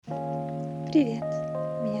Привет,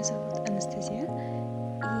 меня зовут Анастасия,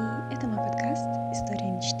 и это мой подкаст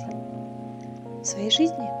 «История мечты». В своей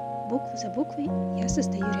жизни, букву за буквой, я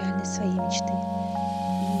создаю реальность своей мечты.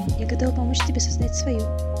 И я готова помочь тебе создать свою.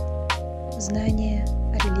 Знания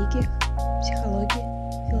о религиях,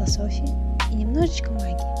 психологии, философии и немножечко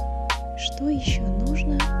магии. Что еще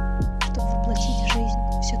нужно, чтобы воплотить в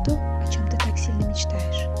жизнь все то, о чем ты так сильно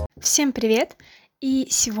мечтаешь? Всем привет! И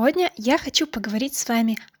сегодня я хочу поговорить с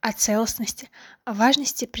вами о целостности, о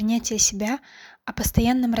важности принятия себя, о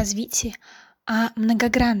постоянном развитии, о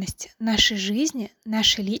многогранности нашей жизни,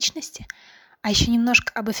 нашей личности, а еще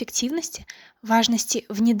немножко об эффективности, важности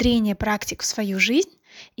внедрения практик в свою жизнь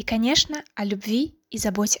и, конечно, о любви и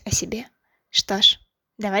заботе о себе. Что ж,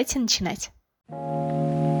 давайте начинать.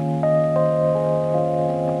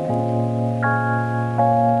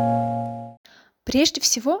 Прежде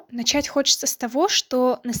всего, начать хочется с того,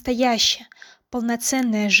 что настоящая,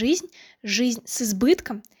 полноценная жизнь, жизнь с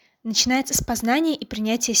избытком, начинается с познания и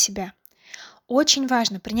принятия себя. Очень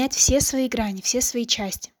важно принять все свои грани, все свои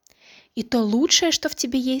части. И то лучшее, что в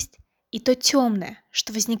тебе есть, и то темное,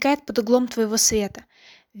 что возникает под углом твоего света.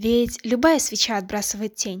 Ведь любая свеча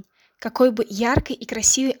отбрасывает тень, какой бы яркой и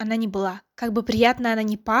красивой она ни была, как бы приятно она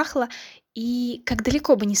ни пахла и как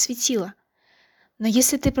далеко бы ни светила. Но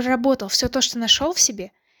если ты проработал все то, что нашел в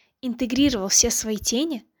себе, интегрировал все свои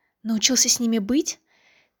тени, научился с ними быть,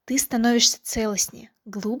 ты становишься целостнее,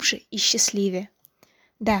 глубже и счастливее.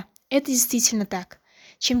 Да, это действительно так.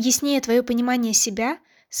 Чем яснее твое понимание себя,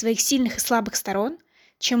 своих сильных и слабых сторон,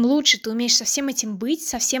 чем лучше ты умеешь со всем этим быть,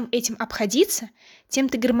 со всем этим обходиться, тем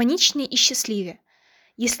ты гармоничнее и счастливее.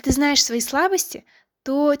 Если ты знаешь свои слабости,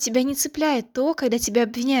 то тебя не цепляет то, когда тебя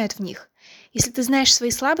обвиняют в них. Если ты знаешь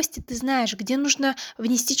свои слабости, ты знаешь, где нужно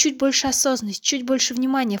внести чуть больше осознанности, чуть больше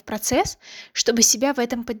внимания в процесс, чтобы себя в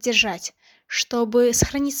этом поддержать, чтобы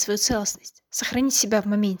сохранить свою целостность, сохранить себя в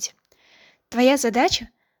моменте. Твоя задача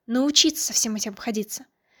 — научиться со всем этим обходиться,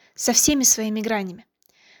 со всеми своими гранями.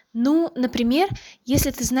 Например,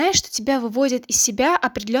 если ты знаешь, что тебя выводит из себя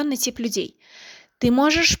определенный тип людей, ты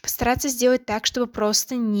можешь постараться сделать так, чтобы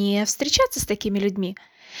просто не встречаться с такими людьми.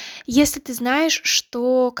 Если ты знаешь,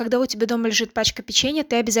 что когда у тебя дома лежит пачка печенья,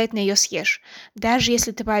 ты обязательно ее съешь. Даже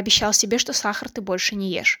если ты пообещал себе, что сахар ты больше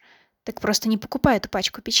не ешь. Так просто не покупай эту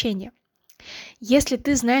пачку печенья. Если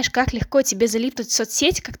ты знаешь, как легко тебе залипнуть в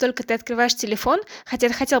соцсеть, как только ты открываешь телефон, хотя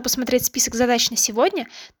ты хотел посмотреть список задач на сегодня,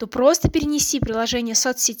 то просто перенеси приложение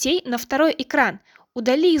соцсетей на второй экран.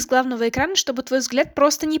 Удали их с главного экрана, чтобы твой взгляд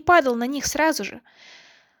просто не падал на них сразу же.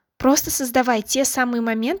 Просто создавай те самые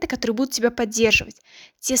моменты, которые будут тебя поддерживать,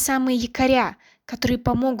 те самые якоря, которые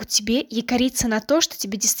помогут тебе якориться на то, что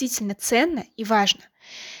тебе действительно ценно и важно.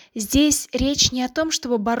 Здесь речь не о том,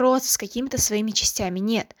 чтобы бороться с какими-то своими частями,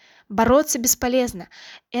 нет. Бороться бесполезно.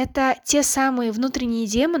 Это те самые внутренние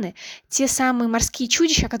демоны, те самые морские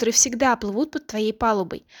чудища, которые всегда плывут под твоей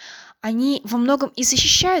палубой. Они во многом и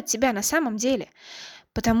защищают тебя на самом деле,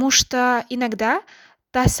 потому что иногда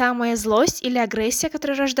та самая злость или агрессия,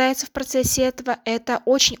 которая рождается в процессе этого, это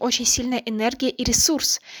очень-очень сильная энергия и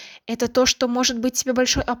ресурс. Это то, что может быть тебе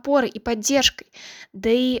большой опорой и поддержкой. Да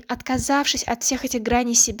и отказавшись от всех этих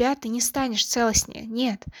граней себя, ты не станешь целостнее.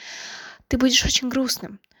 Нет, ты будешь очень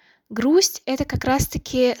грустным. Грусть — это как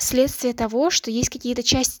раз-таки следствие того, что есть какие-то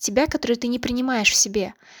части тебя, которые ты не принимаешь в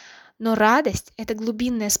себе. Но радость — это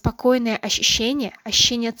глубинное, спокойное ощущение,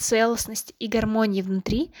 ощущение целостности и гармонии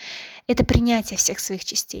внутри — это принятие всех своих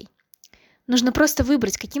частей. Нужно просто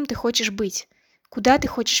выбрать, каким ты хочешь быть, куда ты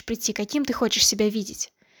хочешь прийти, каким ты хочешь себя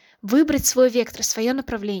видеть. Выбрать свой вектор, свое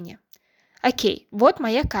направление. Окей, вот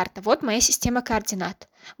моя карта, вот моя система координат.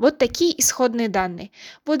 Вот такие исходные данные.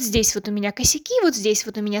 Вот здесь вот у меня косяки, вот здесь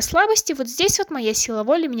вот у меня слабости, вот здесь вот моя сила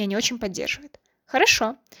воли меня не очень поддерживает.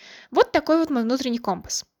 Хорошо. Вот такой вот мой внутренний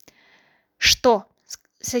компас. Что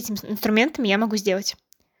с этими инструментами я могу сделать?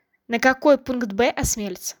 На какой пункт Б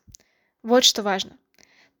осмелиться? Вот что важно.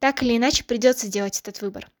 Так или иначе придется делать этот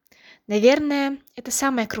выбор. Наверное, это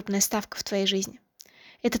самая крупная ставка в твоей жизни.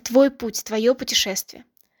 Это твой путь, твое путешествие.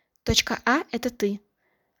 Точка А — это ты,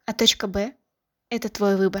 а точка Б — это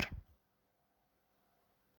твой выбор.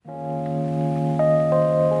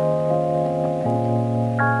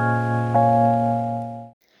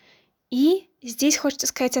 И здесь хочется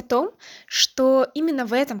сказать о том, что именно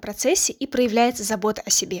в этом процессе и проявляется забота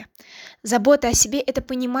о себе. Забота о себе — это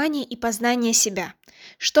понимание и познание себя.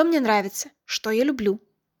 Что мне нравится, что я люблю,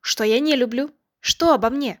 что я не люблю, что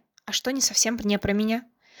обо мне, а что не совсем не про меня.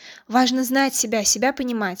 Важно знать себя, себя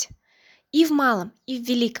понимать. И в малом, и в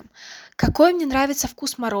великом. Какой мне нравится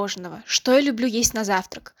вкус мороженого? Что я люблю есть на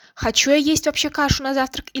завтрак? Хочу я есть вообще кашу на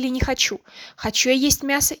завтрак или не хочу? Хочу я есть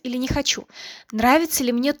мясо или не хочу? Нравится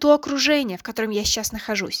ли мне то окружение, в котором я сейчас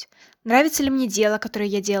нахожусь? Нравится ли мне дело, которое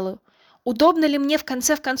я делаю? Удобно ли мне в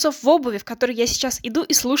конце концов в обуви, в которой я сейчас иду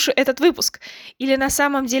и слушаю этот выпуск? Или на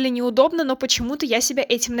самом деле неудобно, но почему-то я себя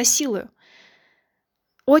этим насилую?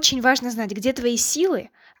 Очень важно знать, где твои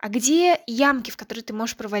силы, а где ямки, в которые ты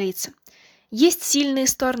можешь провалиться. Есть сильные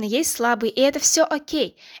стороны, есть слабые, и это все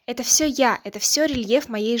окей. Это все я, это все рельеф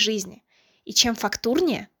моей жизни. И чем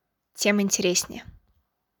фактурнее, тем интереснее.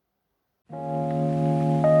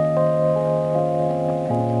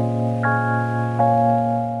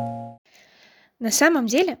 На самом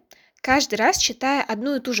деле, каждый раз, читая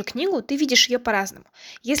одну и ту же книгу, ты видишь ее по-разному.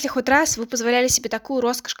 Если хоть раз вы позволяли себе такую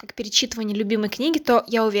роскошь, как перечитывание любимой книги, то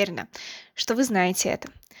я уверена, что вы знаете это.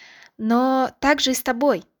 Но также и с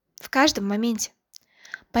тобой, в каждом моменте.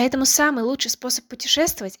 Поэтому самый лучший способ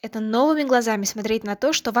путешествовать– это новыми глазами смотреть на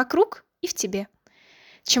то, что вокруг и в тебе.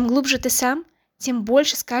 Чем глубже ты сам, тем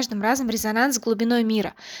больше с каждым разом резонанс с глубиной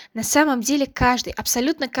мира. На самом деле каждый,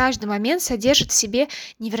 абсолютно каждый момент содержит в себе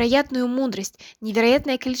невероятную мудрость,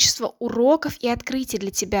 невероятное количество уроков и открытий для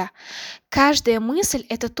тебя. Каждая мысль–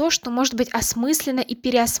 это то, что может быть осмысленно и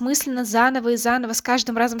переосмысленно заново и заново, с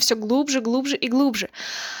каждым разом все глубже, глубже и глубже.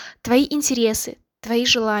 Твои интересы, твои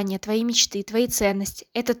желания, твои мечты, твои ценности–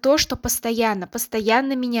 это то, что постоянно,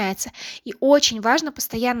 постоянно меняется. И очень важно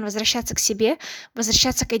постоянно возвращаться к себе,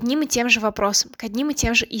 возвращаться к одним и тем же вопросам, к одним и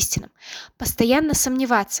тем же истинам. Постоянно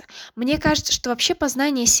сомневаться. Мне кажется, что вообще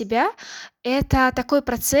познание себя– это такой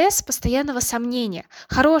процесс постоянного сомнения,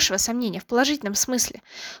 хорошего сомнения в положительном смысле.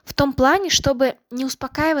 В том плане, чтобы не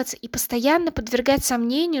успокаиваться и постоянно подвергать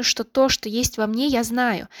сомнению, что то, что есть во мне, я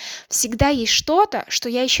знаю. Всегда есть что-то, что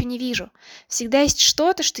я еще не вижу. Всегда есть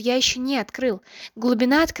что-то, что я еще не открыл.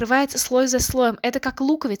 Глубина открывается слой за слоем. Это как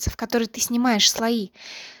луковица, в которой ты снимаешь слои.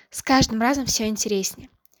 С каждым разом все интереснее.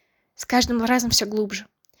 С каждым разом все глубже.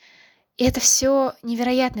 И это все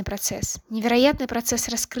невероятный процесс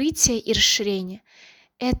раскрытия и расширения.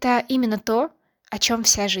 Это именно то, о чем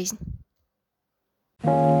вся жизнь.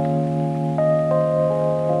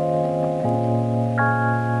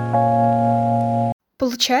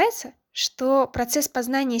 Получается, что процесс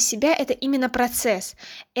познания себя– это именно процесс,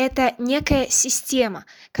 это некая система,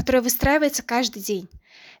 которая выстраивается каждый день.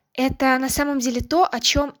 Это на самом деле то, о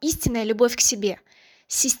чем истинная любовь к себе.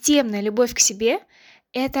 Системная любовь к себе–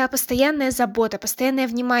 это постоянная забота, постоянное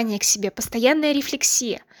внимание к себе, постоянная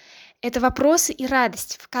рефлексия. Это вопросы и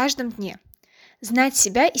радость в каждом дне. Знать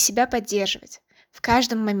себя и себя поддерживать в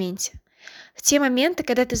каждом моменте. В те моменты,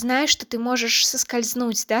 когда ты знаешь, что ты можешь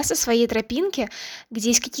соскользнуть, да, со своей тропинки, где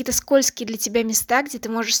есть какие-то скользкие для тебя места, где ты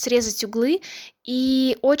можешь срезать углы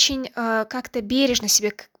и очень как-то бережно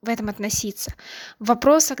себе в этом относиться. В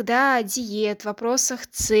вопросах, да, диет, в вопросах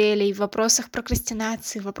целей, в вопросах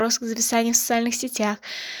прокрастинации, в вопросах зависания в социальных сетях,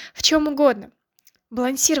 в чем угодно.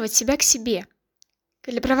 Балансировать себя к себе,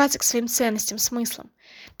 калиброваться к своим ценностям, смыслам.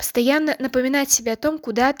 Постоянно напоминать себе о том,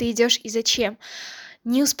 куда ты идешь и зачем.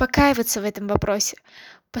 Не успокаиваться в этом вопросе.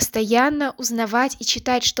 Постоянно узнавать и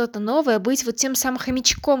читать что-то новое, быть вот тем самым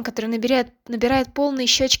хомячком, который набирает полные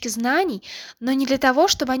щечки знаний, но не для того,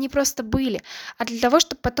 чтобы они просто были, а для того,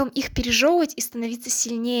 чтобы потом их пережевывать и становиться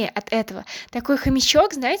сильнее от этого. Такой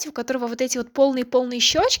хомячок, знаете, у которого вот эти вот полные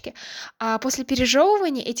щечки, а после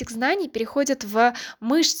пережевывания этих знаний переходят в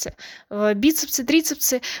мышцы, в бицепсы,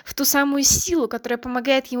 трицепсы, в ту самую силу, которая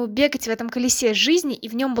помогает ему бегать в этом колесе жизни и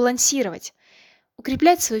в нем балансировать.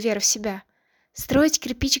 Укреплять свою веру в себя, строить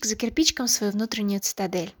кирпичик за кирпичиком свою внутреннюю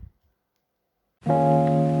цитадель.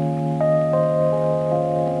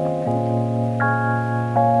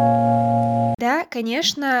 Да,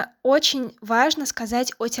 конечно, очень важно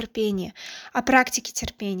сказать о терпении, о практике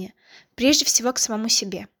терпения, прежде всего к самому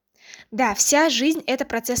себе. Да, вся жизнь– это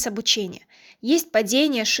процесс обучения. Есть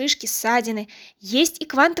падения, шишки, ссадины, есть и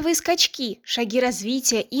квантовые скачки, шаги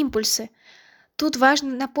развития, импульсы. Тут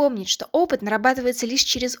важно напомнить, что опыт нарабатывается лишь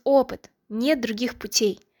через опыт, нет других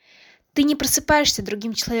путей. Ты не просыпаешься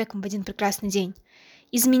другим человеком в один прекрасный день.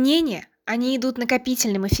 Изменения, они идут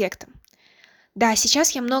накопительным эффектом. Да,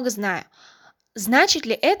 сейчас я много знаю. Значит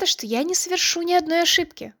ли это, что я не совершу ни одной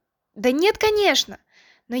ошибки? Да нет, конечно.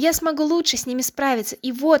 Но я смогу лучше с ними справиться,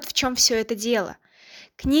 и вот в чем все это дело.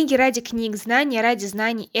 Книги ради книг, знания ради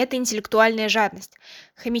знаний– это интеллектуальная жадность.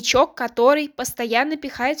 Хомячок, который постоянно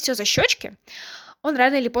пихает все за щечки, он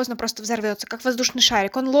рано или поздно просто взорвется, как воздушный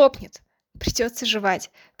шарик, он лопнет. Придется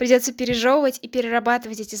жевать, придется пережевывать и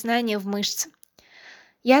перерабатывать эти знания в мышцы.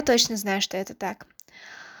 Я точно знаю, что это так.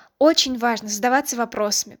 Очень важно задаваться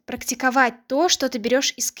вопросами, практиковать то, что ты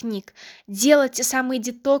берешь из книг, делать те самые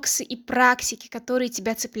детоксы и практики, которые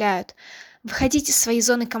тебя цепляют, выходить из своей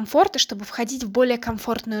зоны комфорта, чтобы входить в более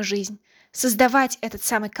комфортную жизнь, создавать этот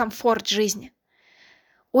самый комфорт жизни.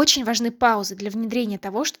 Очень важны паузы для внедрения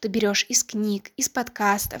того, что ты берешь из книг, из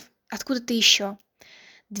подкастов, откуда-то еще.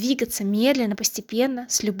 Двигаться медленно, постепенно,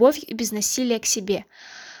 с любовью и без насилия к себе.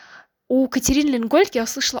 У Катерины Ленгольд я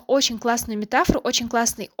услышала очень классную метафору, очень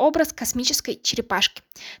классный образ космической черепашки.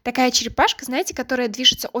 Такая черепашка, знаете, которая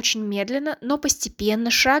движется очень медленно, но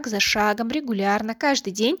постепенно, шаг за шагом, регулярно,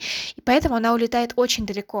 каждый день, и поэтому она улетает очень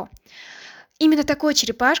далеко. Именно такой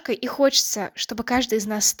черепашкой и хочется, чтобы каждый из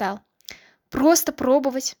нас стал. Просто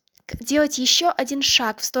пробовать, делать еще один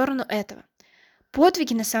шаг в сторону этого.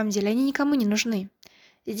 Подвиги, на самом деле, они никому не нужны.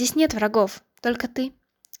 Здесь нет врагов, только ты.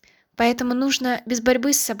 Поэтому нужно без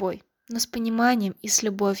борьбы с собой, но с пониманием и с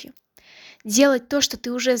любовью. Делать то, что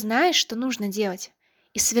ты уже знаешь, что нужно делать,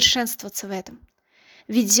 и совершенствоваться в этом.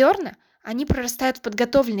 Ведь зерна, они прорастают в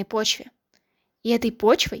подготовленной почве. И этой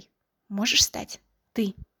почвой можешь стать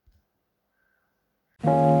ты.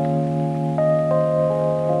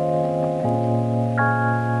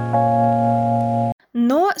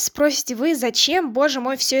 Но спросите вы, зачем, боже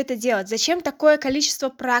мой, все это делать? Зачем такое количество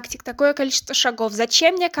практик, такое количество шагов?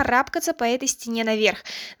 Зачем мне карабкаться по этой стене наверх?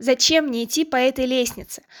 Зачем мне идти по этой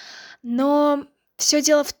лестнице? Но все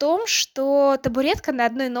дело в том, что табуретка на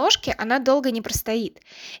одной ножке, она долго не простоит.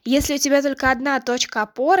 Если у тебя только одна точка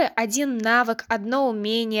опоры, один навык, одно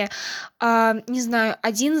умение, не знаю,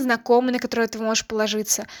 один знакомый, на которого ты можешь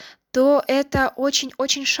положиться, то это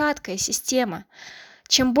очень-очень шаткая система.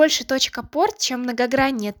 Чем больше точек опор, чем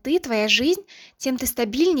многограннее ты, твоя жизнь, тем ты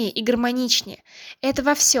стабильнее и гармоничнее. Это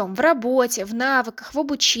во всем, в работе, в навыках, в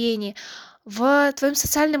обучении, в твоем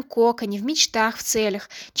социальном коконе, в мечтах, в целях.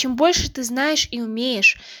 Чем больше ты знаешь и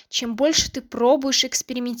умеешь, чем больше ты пробуешь и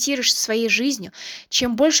экспериментируешь со своей жизнью,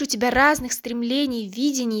 чем больше у тебя разных стремлений,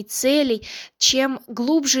 видений, целей, чем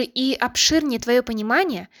глубже и обширнее твое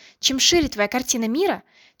понимание, чем шире твоя картина мира,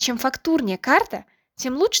 чем фактурнее карта,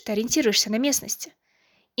 тем лучше ты ориентируешься на местности.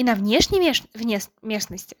 И на внешней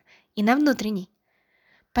местности, и на внутренней.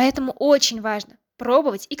 Поэтому очень важно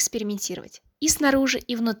пробовать, экспериментировать и снаружи,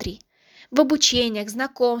 и внутри. В обучениях,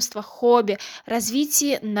 знакомствах, хобби,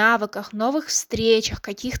 развитии навыках, новых встречах,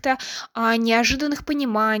 каких-то неожиданных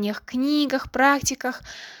пониманиях, книгах, практиках.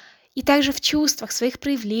 И также в чувствах, своих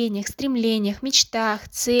проявлениях, стремлениях, мечтах,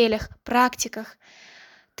 целях, практиках.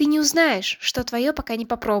 Ты не узнаешь, что твое, пока не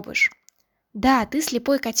попробуешь. Да, ты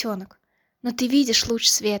слепой котенок. Но ты видишь луч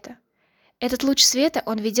света. Этот луч света,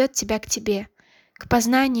 он ведет тебя к тебе, к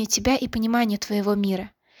познанию тебя и пониманию твоего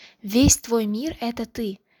мира. Весь твой мир — это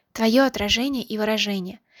ты, твое отражение и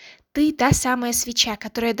выражение. Ты та самая свеча,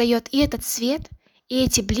 которая дает и этот свет, и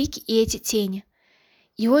эти блики, и эти тени.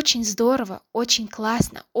 И очень здорово, очень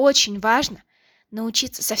классно, очень важно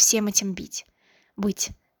научиться со всем этим быть,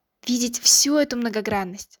 видеть всю эту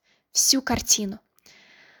многогранность, всю картину,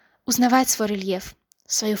 узнавать свой рельеф,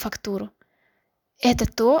 свою фактуру. Это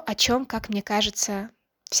то, о чем, как мне кажется,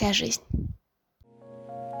 вся жизнь.